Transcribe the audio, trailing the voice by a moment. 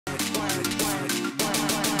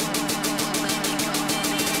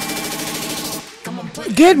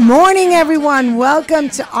Good morning, everyone.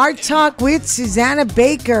 Welcome to ARTtalk with Susana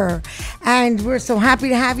Baker. And we're so happy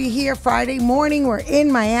to have you here Friday morning. We're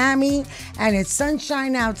in Miami, and it's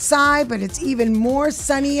sunshine outside, but it's even more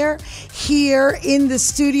sunnier here in the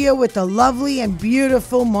studio with the lovely and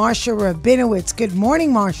beautiful Marcia Rabinowitz. Good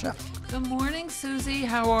morning, Marcia. Good morning, Susie.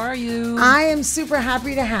 How are you? I am super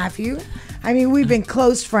happy to have you. I mean, we've been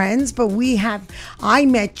close friends, but I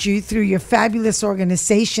met you through your fabulous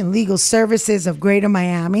organization, Legal Services of Greater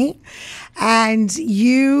Miami, and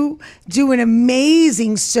you do an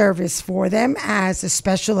amazing service for them as a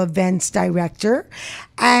special events director.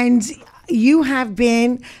 And you have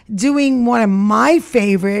been doing one of my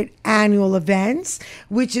favorite annual events,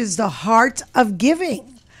 which is the Heart of Giving.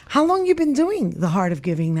 How long you been doing the Heart of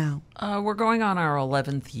Giving now? We're going on our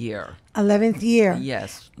 11th year. 11th year.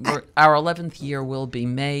 Yes. Our 11th year will be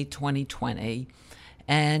May 2020,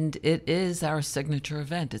 and it is our signature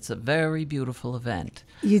event. It's a very beautiful event.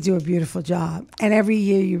 You do a beautiful job. And every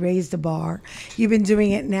year you raise the bar. You've been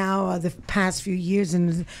doing it now the past few years in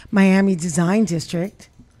the Miami Design District.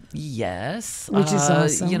 Yes. Which is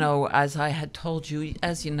awesome. You know, as I had told you,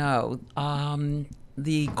 as you know,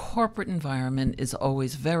 the corporate environment is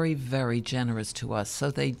always very, very generous to us. So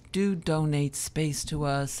they do donate space to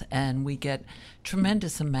us, and we get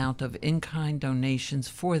tremendous amount of in-kind donations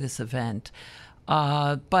for this event.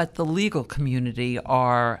 But the legal community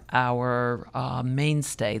are our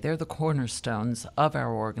mainstay. They're the cornerstones of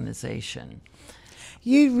our organization.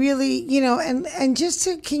 You really, and just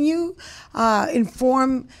can you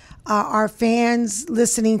inform our fans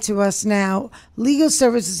listening to us now, Legal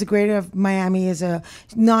Services of Greater Miami is a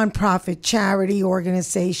nonprofit charity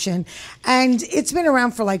organization, and it's been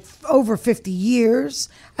around for like over 50 years.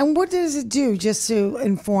 And what does it do, just to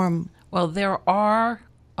inform? Well, there are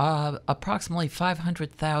approximately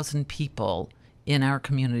 500,000 people in our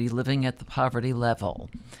community living at the poverty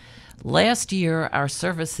level. Last year, our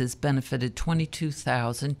services benefited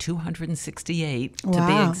 22,268 to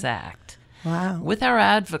be exact. Wow. With our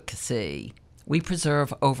advocacy, we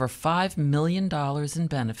preserve over $5 million in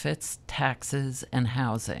benefits, taxes, and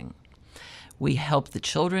housing. We help the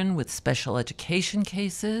children with special education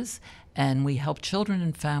cases, and we help children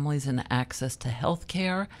and families in access to health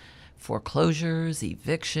care, foreclosures,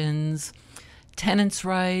 evictions, tenants'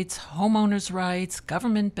 rights, homeowners' rights,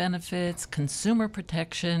 government benefits, consumer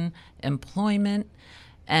protection, employment,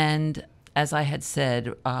 and as I had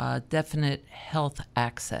said, definite health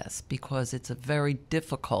access, because it's a very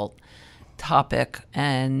difficult topic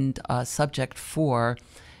and subject for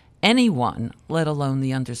anyone, let alone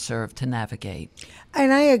the underserved, to navigate.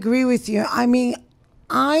 And I agree with you. I mean,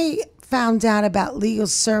 I found out about legal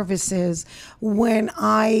services when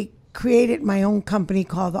I created my own company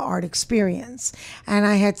called the Art Experience. And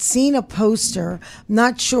I had seen a poster,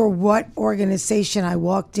 not sure what organization. I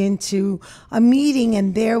walked into a meeting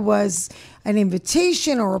and there was an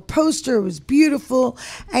invitation or a poster. It was beautiful.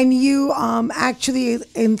 And you actually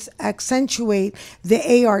accentuate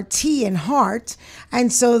the ART in heart.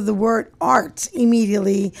 And so the word art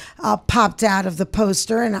immediately popped out of the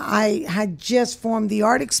poster. And I had just formed the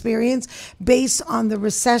Art Experience based on the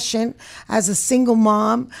recession. As a single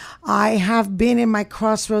mom, I have been in my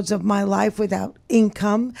crossroads of my life without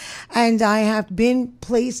income, and I have been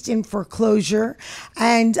placed in foreclosure.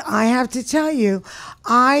 And I have to tell you,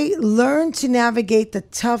 I learned to navigate the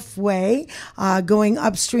tough way, going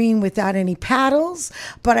upstream without any paddles,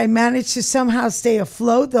 but I managed to somehow stay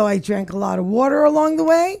afloat, though I drank a lot of water along the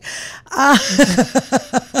way,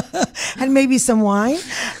 and maybe some wine.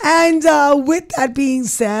 And with that being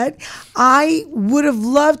said, I would have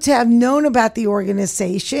loved to have known about the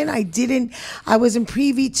organization. I wasn't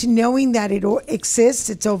privy to knowing that it exists.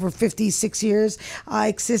 It's over 56 years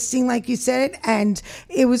existing, like you said. And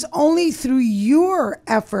it was only through your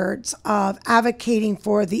efforts of advocating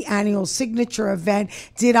for the annual signature event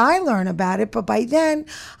did I learn about it. But by then,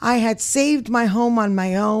 I had saved my home on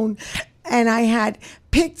my own, and I had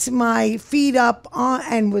picked my feet up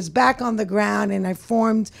and was back on the ground, and I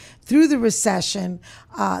formed, through the recession,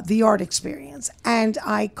 the Art Experience. And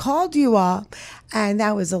I called you up, and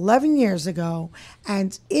that was 11 years ago.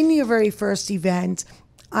 And in your very first event,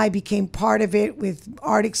 I became part of it with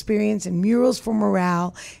Art Experience and Murals for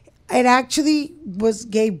Morale. It actually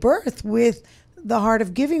gave birth with the Heart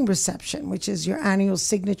of Giving reception, which is your annual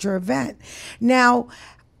signature event. Now,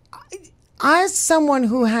 as someone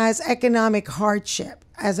who has economic hardship,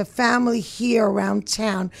 as a family here around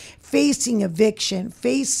town, facing eviction,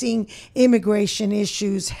 facing immigration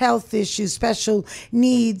issues, health issues, special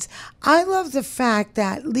needs. I love the fact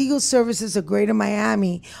that Legal Services of Greater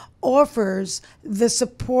Miami offers the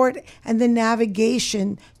support and the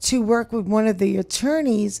navigation to work with one of the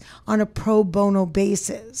attorneys on a pro bono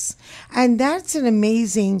basis. And that's an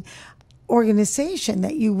amazing organization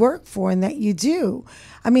that you work for and that you do.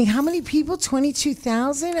 I mean, how many people?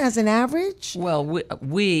 22,000 as an average? Well,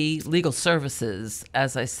 we Legal Services,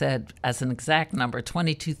 as I said, as an exact number,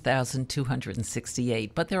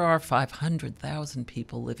 22,268. But there are 500,000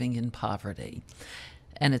 people living in poverty.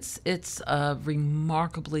 And it's a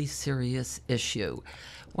remarkably serious issue.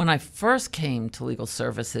 When I first came to Legal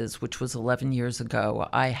Services, which was 11 years ago,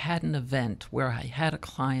 I had an event where I had a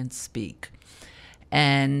client speak.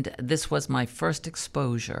 And this was my first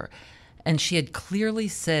exposure. And she had clearly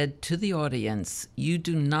said to the audience, you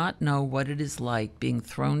do not know what it is like being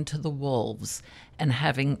thrown to the wolves and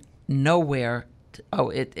having nowhere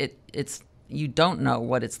you don't know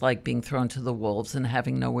what it's like being thrown to the wolves and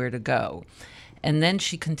having nowhere to go. And then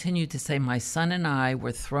she continued to say, my son and I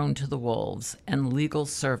were thrown to the wolves and Legal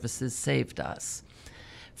Services saved us.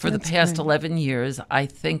 For the past 11 years, I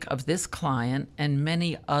think of this client and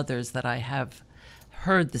many others that I have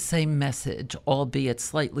heard the same message, albeit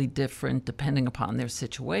slightly different depending upon their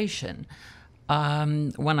situation.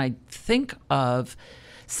 Sometimes when I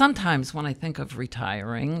think of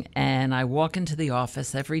retiring and I walk into the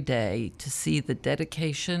office every day to see the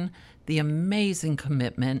dedication, the amazing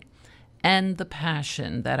commitment, and the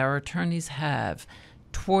passion that our attorneys have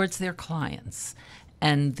towards their clients,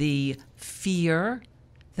 and the fear,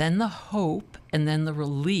 then the hope, and then the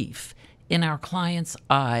relief in our clients'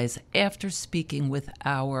 eyes after speaking with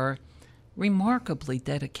our remarkably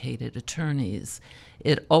dedicated attorneys,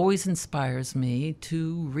 it always inspires me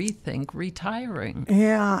to rethink retiring.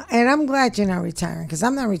 Yeah, and I'm glad you're not retiring, because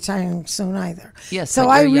I'm not retiring soon either. Yes, so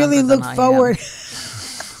I really look forward.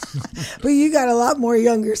 But you got a lot more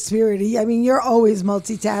younger spirit. I mean, you're always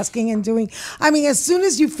multitasking and doing, as soon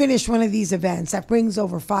as you finish one of these events that brings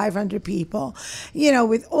over 500 people,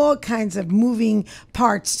 with all kinds of moving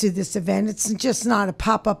parts to this event, it's just not a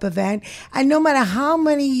pop-up event. And no matter how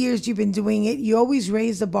many years you've been doing it, you always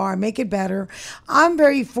raise the bar, make it better. I'm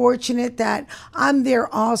very fortunate that I'm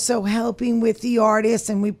there also helping with the artists,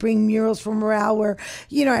 and we bring murals from Morale where,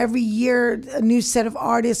 every year a new set of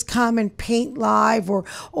artists come and paint live or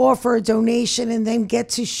offer a donation and then get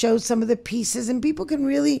to show some of the pieces, and people can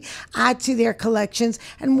really add to their collections,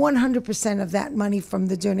 and 100% of that money from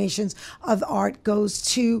the donations of art goes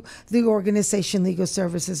to the organization Legal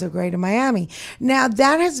Services of Greater Miami. Now,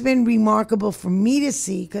 that has been remarkable for me to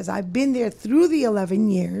see, because I've been there through the 11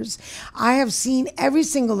 years. I have seen every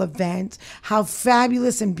single event, how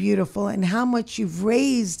fabulous and beautiful, and how much you've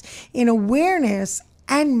raised in awareness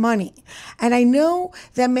and money. And I know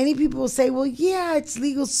that many people will say, well, yeah, it's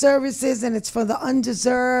Legal Services and it's for the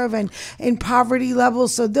undeserved and in poverty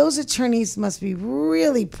levels. So those attorneys must be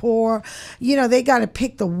really poor. They got to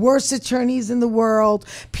pick the worst attorneys in the world,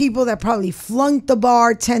 people that probably flunked the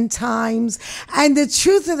bar 10 times. And the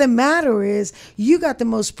truth of the matter is, you got the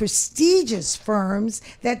most prestigious firms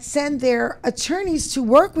that send their attorneys to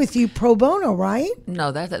work with you pro bono, right?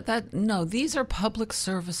 No, no, these are public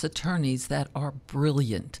service attorneys that are brilliant.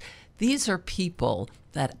 These are people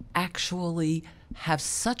that actually have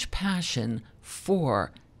such passion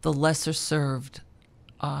for the lesser served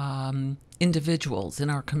individuals in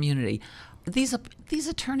our community. These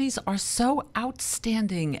attorneys are so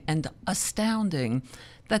outstanding and astounding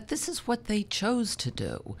that this is what they chose to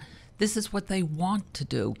do. This is what they want to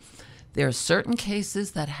do. There are certain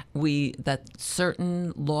cases that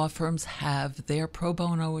certain law firms have their pro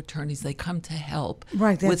bono attorneys. They come to help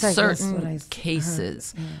with certain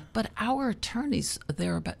cases. Yeah. But our attorneys,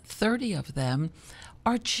 there are about 30 of them,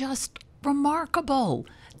 are just remarkable.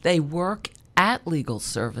 They work at Legal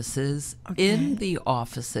Services in the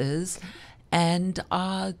offices, and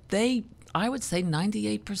I would say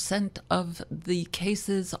 98% of the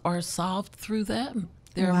cases are solved through them.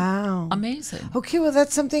 They're amazing. Okay, well,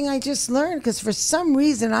 that's something I just learned, because for some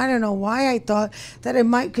reason, I don't know why I thought that it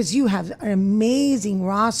might, because you have an amazing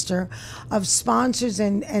roster of sponsors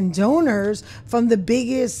and donors from the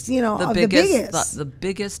biggest, the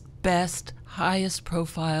biggest, best, highest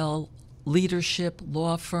profile leadership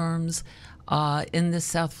law firms in the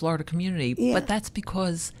South Florida community. Yeah. But that's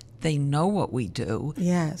because they know what we do.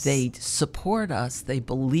 Yes. They support us. They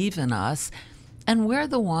believe in us. And we're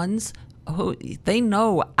the ones they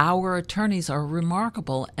know our attorneys are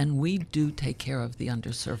remarkable, and we do take care of the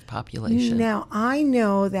underserved population. Now, I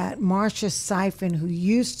know that Marcia Siphon, who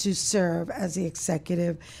used to serve as the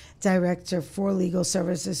executive director for legal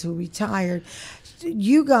services, who retired,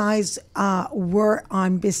 you guys were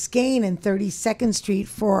on Biscayne and 32nd Street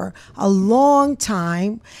for a long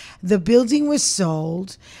time. The building was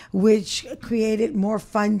sold, which created more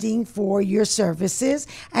funding for your services.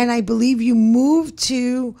 And I believe you moved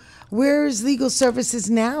to, where is legal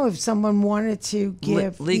services now, if someone wanted to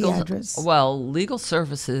give the address? Well, legal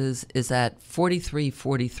services is at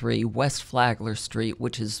 4343 West Flagler Street,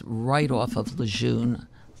 which is right off of Lejeune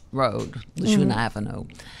Road, Lejeune Avenue.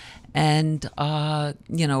 And,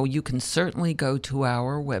 you can certainly go to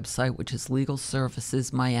our website, which is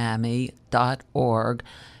legalservicesmiami.org.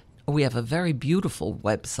 We have a very beautiful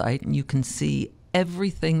website, and you can see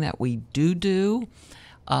everything that we do,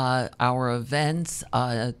 our events,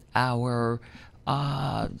 our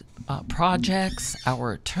projects,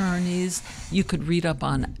 our attorneys. You could read up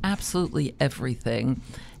on absolutely everything.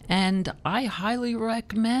 And I highly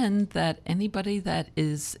recommend that anybody that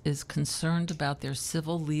is concerned about their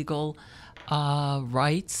civil legal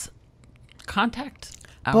rights contact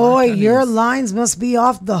our Boy, attorneys. your lines must be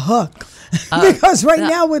off the hook. Because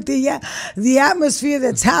now with the atmosphere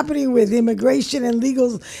that's happening with immigration and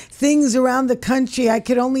legal things around the country, I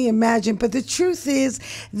could only imagine. But the truth is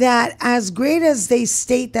that as great as they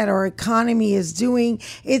state that our economy is doing,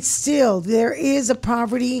 it's still, there is a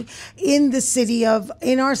poverty in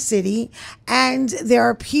our city, and there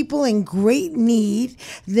are people in great need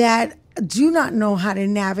that do not know how to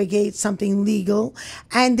navigate something legal,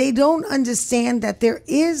 and they don't understand that there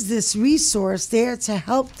is this resource there to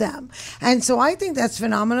help them. And so I think that's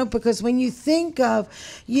phenomenal, because when you think of,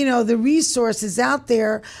 the resources out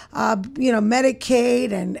there,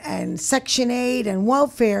 Medicaid and Section 8 and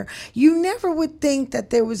welfare, you never would think that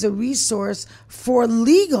there was a resource for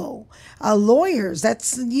legal lawyers.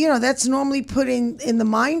 That's normally put in the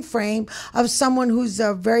mind frame of someone who's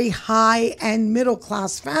a very high and middle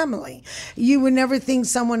class family. You would never think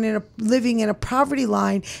someone living in a poverty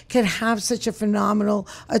line could have such a phenomenal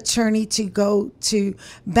attorney to go to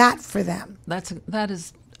bat for them. That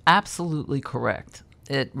is absolutely correct.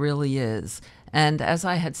 It really is. And as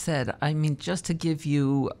I had said, just to give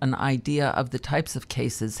you an idea of the types of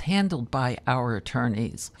cases handled by our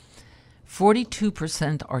attorneys,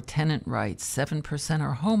 42% are tenant rights, 7%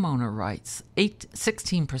 are homeowner rights,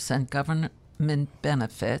 16% government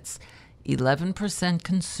benefits, 11%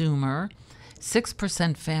 consumer,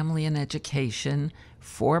 6% family and education,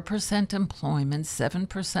 4% employment, 7%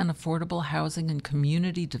 affordable housing and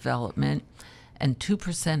community development, and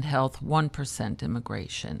 2% health, 1%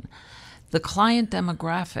 immigration. The client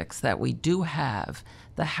demographics that we do have,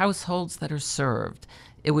 the households that are served,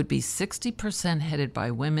 it would be 60% headed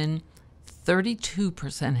by women,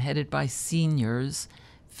 32% headed by seniors,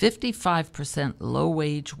 55%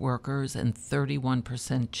 low-wage workers, and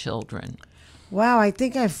 31% children. Wow, I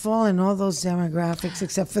think I fall in all those demographics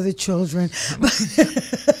except for the children.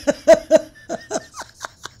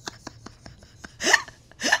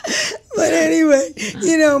 But anyway,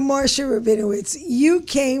 Marcia Rabinowitz, you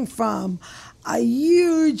came from a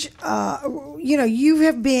huge, you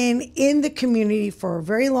have been in the community for a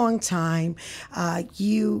very long time.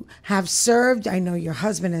 You have served, I know your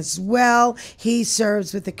husband as well. He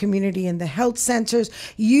serves with the community in the health centers.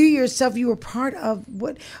 You yourself, you were part of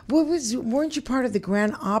weren't you part of the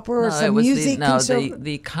Grand Opera or some music?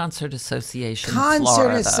 The Concert Association of Florida.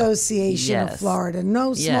 Concert Association of Florida.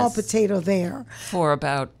 No small potato there. For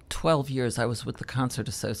about 12 years, I was with the Concert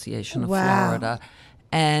Association of Florida.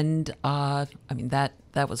 And that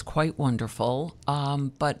was quite wonderful.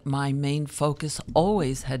 But my main focus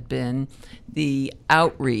always had been the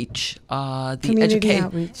outreach,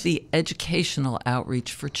 the educational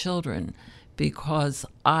outreach for children, because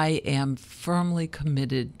I am firmly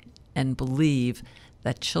committed and believe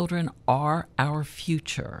that children are our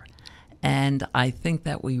future. And I think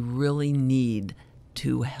that we really need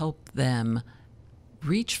to help them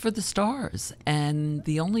reach for the stars. And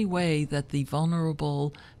the only way that the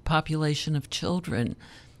vulnerable population of children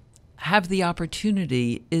have the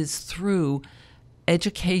opportunity is through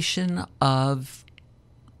education of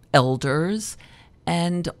elders,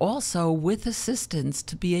 and also with assistance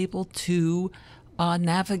to be able to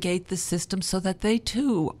navigate the system so that they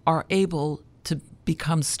too are able to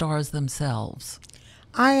become stars themselves.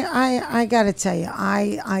 I got to tell you,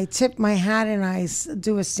 I tip my hat and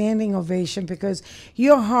do a standing ovation because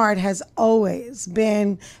your heart has always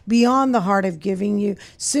been beyond the heart of giving. You,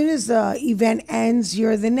 soon as the event ends,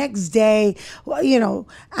 you're the next day,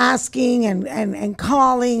 asking and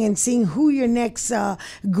calling and seeing who your next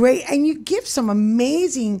great, and you give some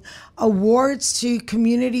amazing awards to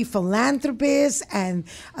community philanthropists and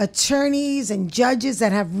attorneys and judges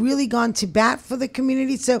that have really gone to bat for the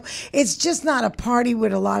community. So it's just not a party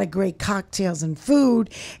with a lot of great cocktails and food.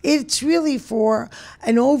 It's really for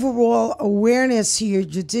an overall awareness to your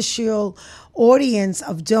judicial audience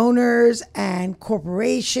of donors and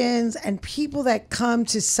corporations and people that come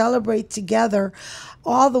to celebrate together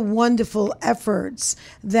all the wonderful efforts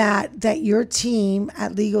that your team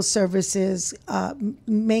at Legal Services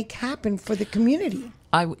make happen for the community.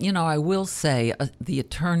 I will say the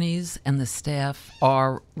attorneys and the staff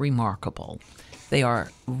are remarkable. They are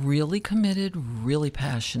really committed, really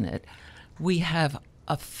passionate. We have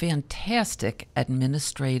a fantastic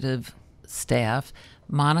administrative staff.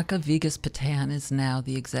 Monica Vigas-Patan is now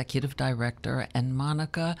the executive director, and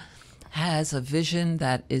Monica has a vision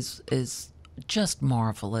that is just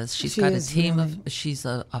marvelous. She's got a team of, she's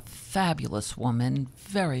a fabulous woman,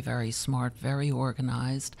 very, very smart, very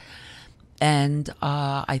organized. And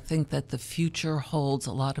I think that the future holds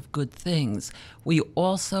a lot of good things. We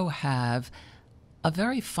also have a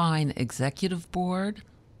very fine executive board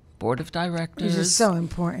of directors. Which is so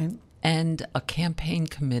important. And a campaign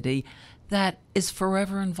committee that is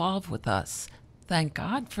forever involved with us. Thank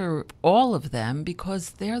God for all of them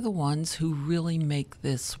because they're the ones who really make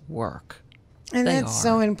this work. And that's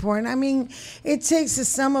so important. I mean, it takes the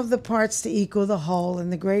sum of the parts to equal the whole, and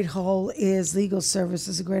the great whole is Legal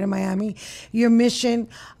Services of Greater Miami. Your mission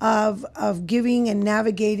of giving and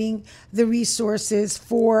navigating the resources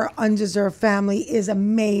for undeserved family is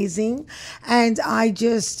amazing, and I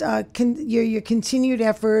just your continued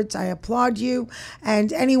efforts. I applaud you,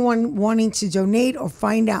 and anyone wanting to donate or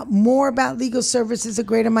find out more about Legal Services of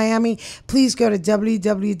Greater Miami, please go to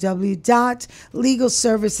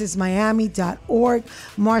www.legalservicesmiami.org.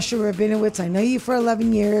 Marcia Rabinowitz, I know you for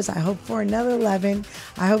 11 years. I hope for another 11.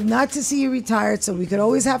 I hope not to see you retired so we could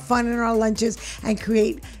always have fun in our lunches and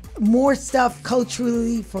create more stuff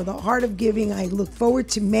culturally for the heart of giving. I look forward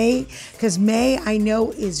to May because May, I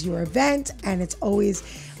know, is your event and it's always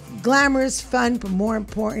glamorous, fun, but more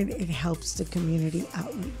important, it helps the community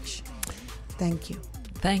outreach. Thank you.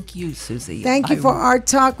 Thank you, Susie. Thank you for Art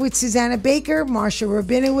Talk with Susana Baker, Marcia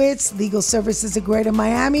Rabinowitz, Legal Services of Greater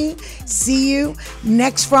Miami. See you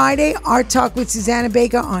next Friday, Art Talk with Susana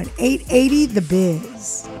Baker on 880 The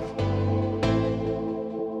Biz.